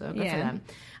one, so good for them.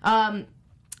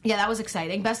 Yeah, that was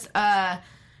exciting. Best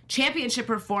championship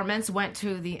performance went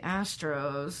to the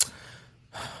Astros.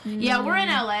 Yeah, we're in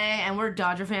LA and we're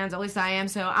Dodger fans. At least I am.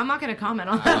 So I'm not going to comment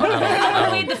on that. I'm going to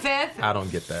plead the fifth. I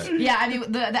don't get that. Yeah, I mean,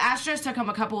 the Astros took home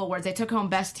a couple awards. They took home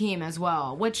best team as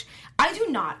well, which I do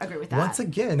not agree with that. Once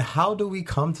again, how do we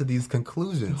come to these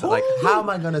conclusions? Like, how am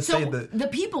I going to say that? the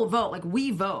people vote. Like,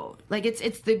 we vote. Like, it's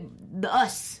the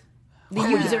us. The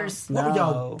users. What were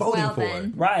y'all No. voting Well, for?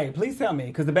 then. Right, please tell me,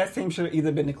 because the best team should have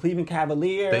either been the Cleveland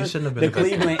Cavaliers, They shouldn't have been the the best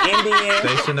Cleveland They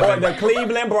Indians, shouldn't or have been. the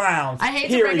Cleveland Browns. I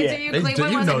hate to break it to you. Cleveland You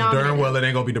wasn't know nominated. darn well it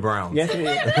ain't gonna be the Browns. Yes, it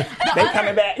is. They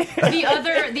coming back.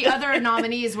 The other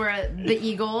nominees were the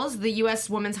Eagles, the U.S.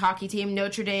 women's hockey team,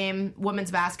 Notre Dame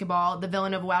women's basketball, the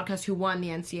Villanova Wildcats, who won the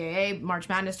NCAA March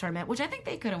Madness tournament, which I think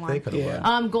they could have won. They could have Yeah.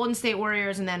 won. Golden State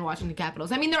Warriors, and then Washington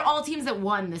Capitals. I mean, they're all teams that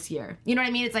won this year. You know what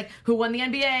I mean? It's like who won the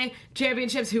NBA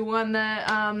championships, who won the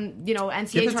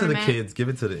NCAA Give it to the tournament. kids. Give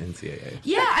it to the NCAA.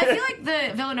 Yeah, I feel like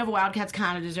the Villanova Wildcats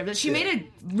kind of deserve it. She made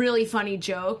a really funny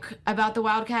joke about the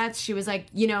Wildcats. She was like,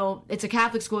 it's a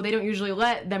Catholic school. They don't usually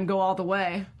let them go all the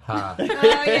way. Ha. Oh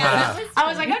yeah, I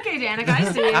was like, okay, Danica,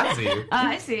 I see you. I see you.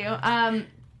 I see you.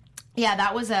 Yeah,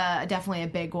 that was definitely a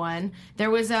big one. There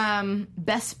was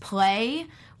best play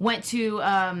went to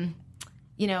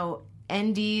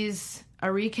Endy's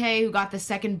Arike, who got the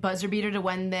second buzzer beater to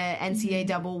win the NCAA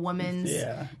double women's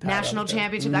national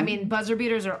championship. I mean, buzzer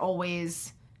beaters are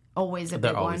always a big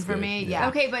one always for good, me. yeah. Yeah.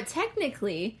 Okay, but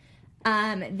technically,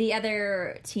 the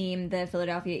other team, the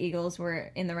Philadelphia Eagles,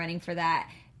 were in the running for that.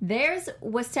 Theirs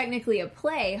was technically a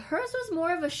play. Hers was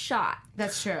more of a shot.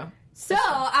 That's true. So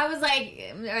I was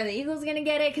like, are the Eagles going to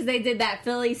get it? Because they did that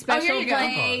Philly special you go.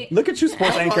 play. Look at you,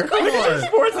 sports anchor. Come Look at you, on.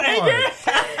 sports Come anchor.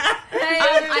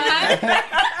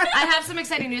 I have some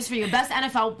exciting news for you. Best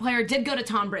NFL player did go to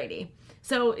Tom Brady.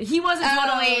 So he wasn't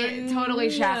totally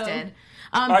shafted.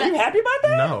 Are you happy about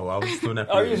that? No, I was doing that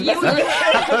for Are you. you?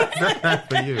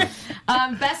 For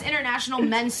you. Best international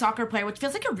men's soccer player, which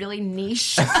feels like a really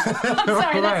niche. I'm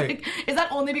sorry, Right. is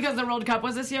that only because the World Cup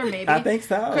was this year? Maybe. I think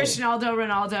so. Cristiano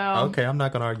Ronaldo. Okay, I'm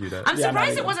not gonna argue that. I'm Yeah,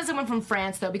 surprised not it wasn't someone from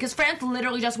France, though, because France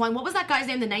literally just won. What was that guy's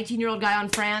name? The 19-year-old guy on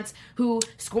France who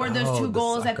scored those two the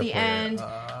goals at soccer the player. end.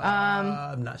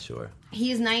 I'm not sure.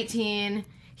 He's 19.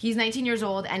 He's 19 years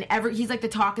old, and he's like the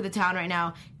talk of the town right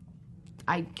now.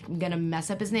 I'm gonna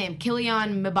mess up his name.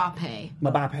 Kylian Mbappe.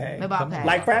 Mbappe.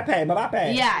 Like frappe,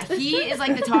 Mbappe. Yeah, he is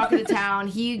like the talk of the town.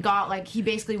 He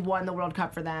basically won the World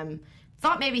Cup for them.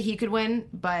 Thought maybe he could win,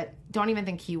 but don't even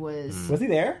think he was Was he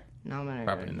there? nominated.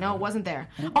 Probably No, not. it wasn't there.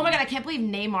 Oh my god, I can't believe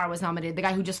Neymar was nominated. The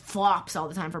guy who just flops all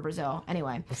the time for Brazil.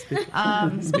 Anyway,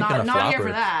 not of here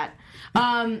for floppers. that.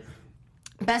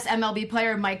 Best MLB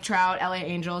player, Mike Trout, LA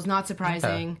Angels. Not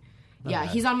surprising. Okay. Yeah,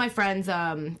 he's on my friend's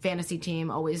fantasy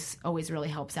team. Always really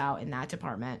helps out in that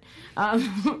department.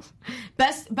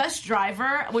 Best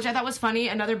driver, which I thought was funny.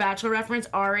 Another Bachelor reference.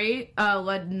 Ari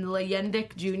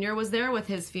Leyendik Jr. was there with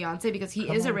his fiance because he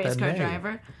is a on with race that car name.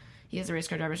 driver. He is a race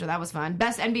car driver, so that was fun.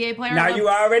 Best NBA player. Now you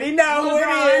already know who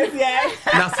LeBron. it is. Yes.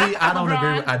 Now, see, I don't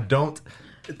LeBron. agree. I don't.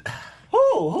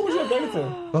 Who was you giving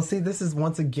to? Well, see, this is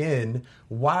once again,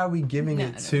 why are we giving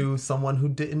it to someone who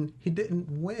didn't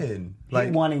win? He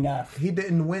won enough. He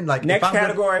didn't win. Like Next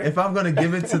category. If I'm going to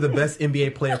give it to the best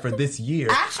NBA player for this year,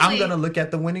 Actually, I'm going to look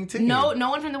at the winning team. No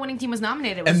one from the winning team was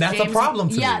nominated. It was And that's James, a problem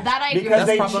to me. Yeah, that I agree Because with.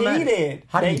 they problematic. cheated.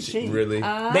 How do They you cheat. Really?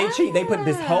 They cheat. They put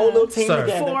this whole little team Sir.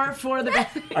 together. For the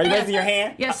best. Are you raising your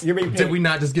hand? Yes. You're being picked. Did we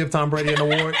not just give Tom Brady an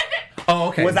award? Oh,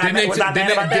 okay. Was I mad about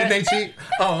that? Didn't they cheat?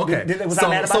 Oh, okay. Was I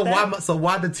mad about that? So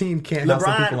why the team can't have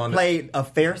some people LeBron on played a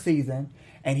fair season,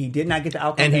 and he did not get the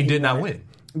outcome. and he that did not wanted.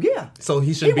 win. Yeah. So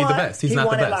he shouldn't be the won. best. He's He not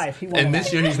won the at best. life. He won And at this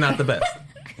life. year he's not the best.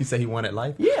 You say he won at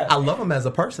life? Yeah. I love him as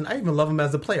a person. I even love him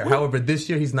as a player. However, this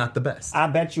year he's not the best. I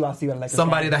bet you I'll see you at Lakers.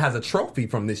 Somebody game. that has a trophy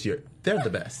from this year, they're the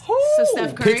best. Who? So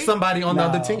Steph Curry. Pick somebody on the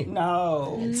other team.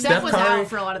 No. Steph was out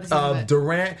for a lot of the season.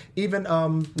 Durant, even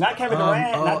Not Kevin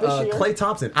Durant, not this year. Klay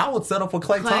Thompson. I would settle for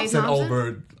Klay Thompson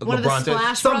over One of the LeBron James.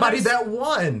 Splash Somebody Brothers? that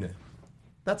won.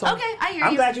 That's all. Okay, I hear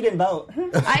I'm you. glad you didn't vote.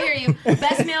 I hear you.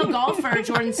 Best male golfer,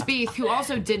 Jordan Spieth, who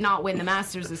also did not win the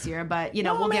Masters this year, but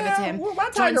we'll give it to him. Well, my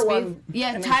Jordan Tiger Spieth. won.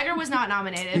 Yeah, Tiger was not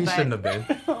nominated. He but, shouldn't have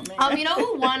been. You know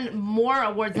who won more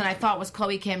awards than I thought was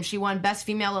Chloe Kim. She won Best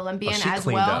Female Olympian she as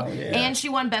cleaned well, up. Yeah. and she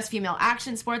won Best Female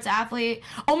Action Sports Athlete.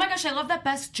 Oh my gosh, I love that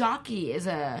Best Jockey is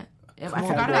a. I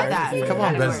forgot about that. Yeah. Come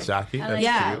on, Category. best jockey. That's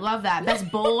Yeah, cute. love that.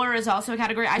 Best bowler is also a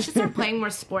category. I should start playing more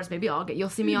sports. Maybe you'll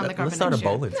see me on the carpet. Let's start a next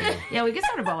year. bowling team. Yeah, we could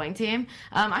start a bowling team.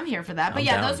 I'm here for that. But I'm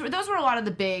yeah, down. those were a lot of the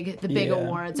big Yeah.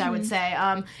 awards. I would say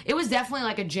it was definitely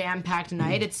like a jam-packed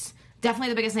night. It's definitely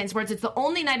the biggest night in sports. It's the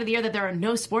only night of the year that there are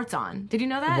no sports on. Did you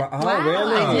know that? Oh,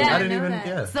 really? Yeah, I didn't even. that.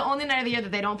 Yeah. It's the only night of the year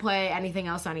that they don't play anything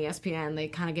else on ESPN. They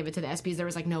kind of give it to the ESPYs. There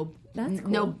was like no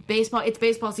baseball. It's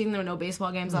baseball season. There were no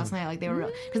baseball games last night. Like they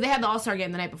were because they had the All-Star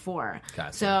game the night before.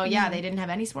 Gotcha. So yeah, they didn't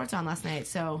have any sports on last night.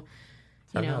 So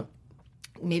you know. up.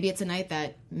 Maybe it's a night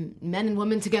that men and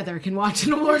women together can watch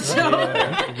an award show.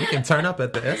 We can turn up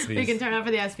at the ESPYs. We can turn up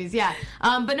for the ESPYs, yeah.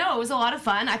 But no, it was a lot of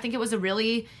fun. I think it was a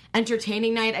really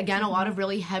entertaining night. Again, a lot of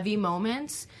really heavy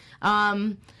moments.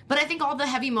 But I think all the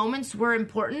heavy moments were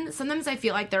important. Sometimes I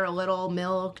feel like they're a little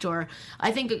milked, or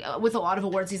I think with a lot of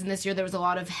award season this year, there was a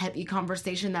lot of heavy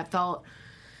conversation that felt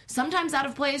sometimes out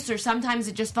of place, or sometimes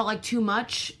it just felt like too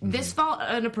much. This felt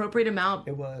an appropriate amount.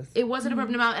 It was. It was an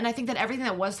appropriate amount, and I think that everything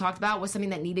that was talked about was something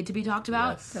that needed to be talked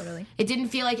about. Yes. Totally. It didn't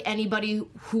feel like anybody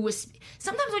who was.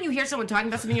 Sometimes when you hear someone talking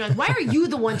about something, you're like, "Why are you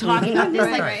the one talking about this?"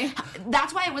 Like,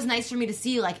 that's why it was nice for me to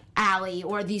see like Allie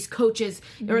or these coaches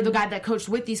or the guy that coached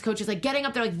with these coaches, like getting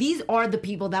up there, like these are the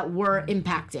people that were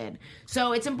impacted.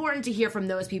 So it's important to hear from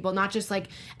those people, not just like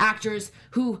actors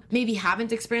who maybe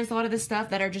haven't experienced a lot of this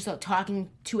stuff that are just like, talking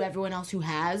to everyone else who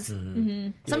has.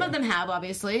 Some of them have,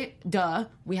 obviously. Duh.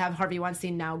 We have Harvey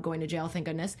Weinstein now going to jail, thank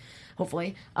goodness.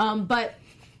 Hopefully. But,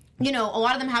 you know, a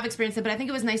lot of them have experienced it, but I think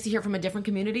it was nice to hear from a different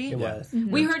community. It was.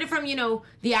 We heard it from, you know,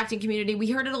 the acting community. We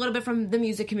heard it a little bit from the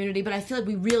music community, but I feel like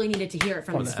we really needed to hear it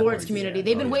from the sports awards, community. yeah.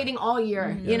 They've been waiting all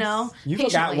year, you know? You patiently.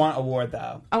 forgot one award,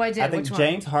 though. Oh, I did. I think Which one?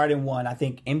 James Harden won, I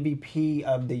think, MVP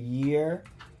of the year.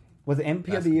 Was it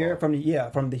MVP of the year? From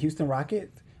the Houston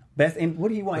Rockets? What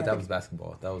did he win? But that was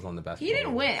basketball. That was on the basketball. He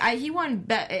didn't win. He won.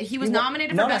 He was He won-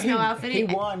 nominated for Best Male Outfit. He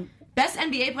won. Best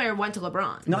NBA player went to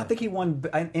LeBron. No, I think he won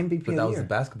an MVP But of that the was year. the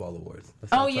basketball awards.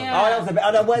 That's Oh, what I'm yeah. talking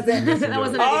Oh, that wasn't. That wasn't Oh,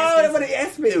 the that was the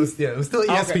ESPYs. about. It was still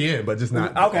ESPN, but just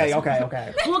not. Okay. We'll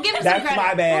give him That's some credit.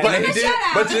 my bad. We'll But give he him a did. shout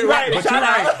out. But you're right. But you're Shout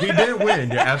out. right. He did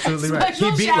win. You're absolutely right. He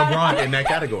Special beat shout LeBron out. in that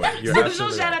category. You're Special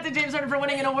absolutely shout right. out to James Harden for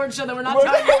winning an award show that we're not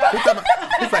talking about.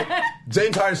 It's like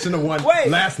James Harden shouldn't have won Wait.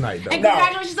 last night though. And No.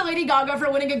 congratulations to Lady Gaga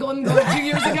for winning a Golden Globe 2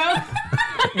 years ago.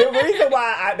 The reason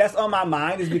why that's on my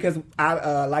mind is because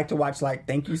I like to watch like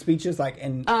thank you speeches, like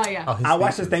and Oh, yeah. Oh, his I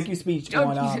watched his speeches. thank you speech Oh,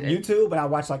 on you did. YouTube, and I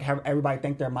watched like how everybody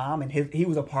thank their mom, and he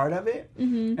was a part of it,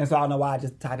 and so I don't know why I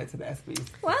just tied it to the ESPYs.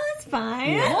 Well, it's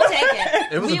fine. We'll take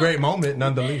it. It was a great moment,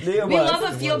 nonetheless. It We was. love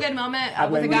a feel-good moment I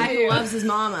with a win. guy We who do. loves his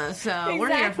mama, so we're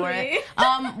here for it.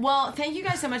 Exactly. Well, thank you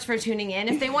guys so much for tuning in.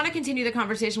 If they want to continue the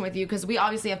conversation with you, because we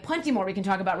obviously have plenty more we can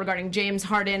talk about regarding James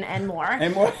Harden and more.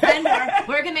 And more.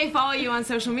 Where can they follow you on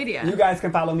social media? You guys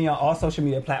can follow me on all social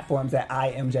media platforms at I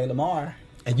am Jay Lamar.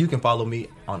 And you can follow me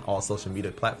on all social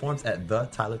media platforms at the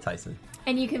Tyler Tyson.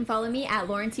 And you can follow me at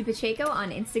Lauren T. Pacheco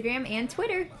on Instagram and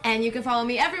Twitter. And you can follow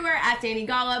me everywhere at Danny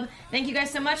Golub. Thank you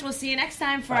guys so much. We'll see you next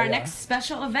time for our yeah. next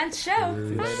special events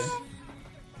show. Bye.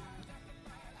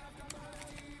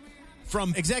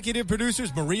 From executive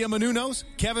producers Maria Menounos,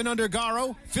 Kevin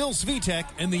Undergaro, Phil Svitek,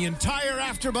 and the entire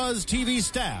AfterBuzz TV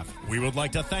staff, we would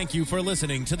like to thank you for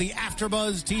listening to the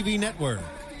AfterBuzz TV network.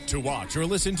 To watch or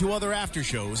listen to other after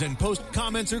shows and post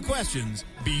comments or questions,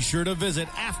 be sure to visit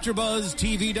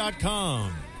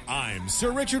AfterBuzzTV.com. I'm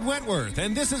Sir Richard Wentworth,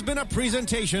 and this has been a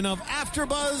presentation of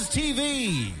AfterBuzz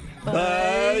TV. Buzz.